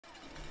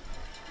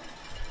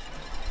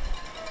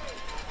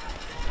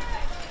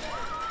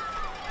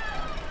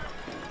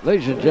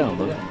Ladies and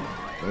gentlemen,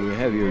 may we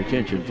have your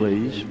attention,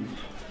 please?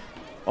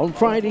 On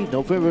Friday,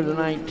 November the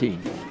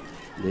 19th,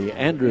 the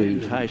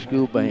Andrews High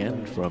School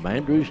Band from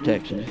Andrews,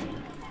 Texas,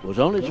 was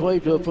on its way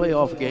to a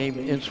playoff game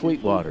in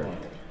Sweetwater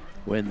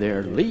when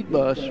their lead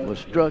bus was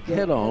struck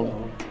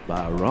head-on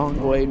by a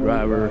wrong-way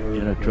driver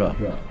in a truck.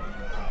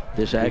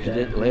 This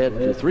accident led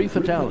to 3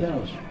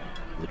 fatalities: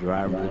 the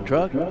driver of the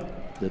truck,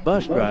 the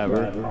bus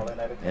driver,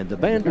 and the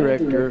band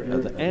director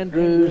of the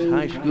Andrews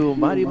High School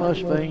Mighty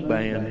Mustang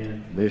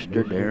Band,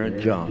 Mr.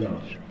 Darren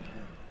Johns.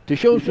 To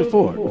show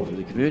support for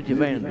the community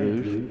of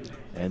Andrews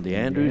and the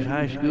Andrews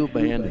High School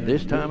Band at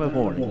this time of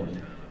morning,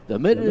 the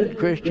Midland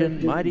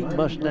Christian Mighty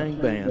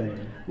Mustang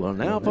Band will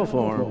now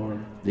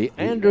perform the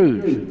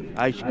Andrews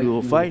High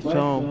School fight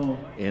song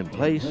in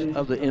place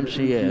of the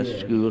MCS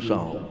school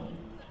song.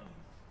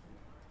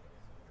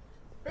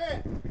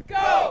 Band,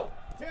 go!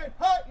 10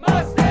 hot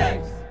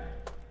Mustangs!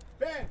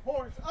 Band,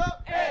 horns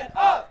up and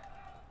up!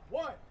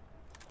 1,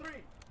 3,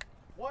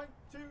 1,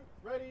 2,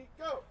 ready,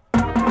 go!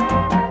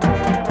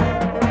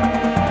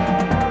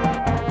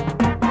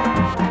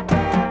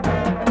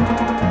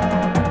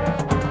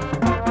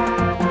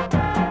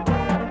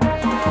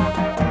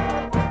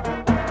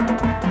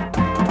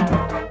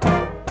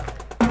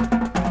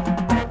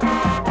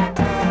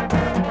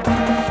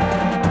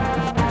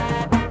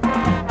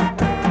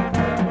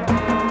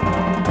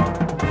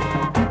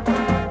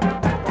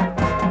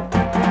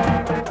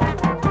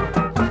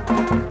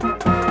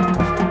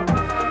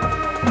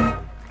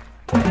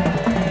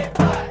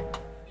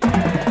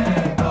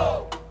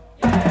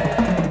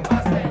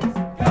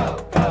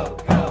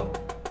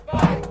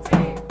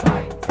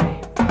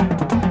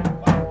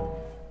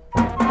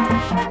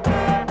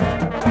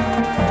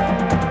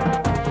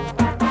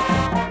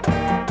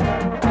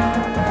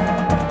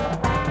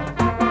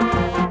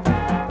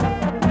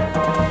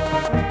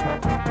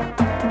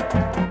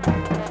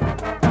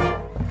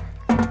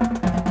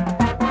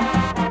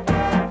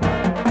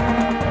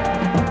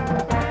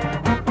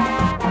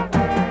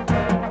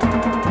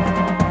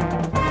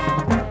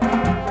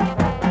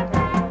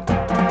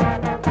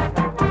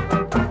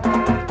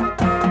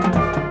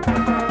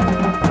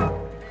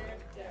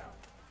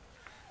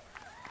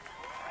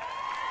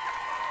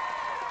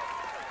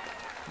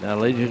 Now,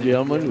 ladies and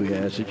gentlemen, we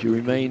ask that you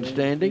remain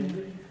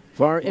standing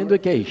for our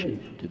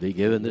invocation to be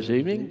given this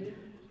evening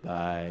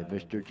by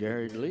Mr.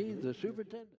 Jared Lee, the superintendent.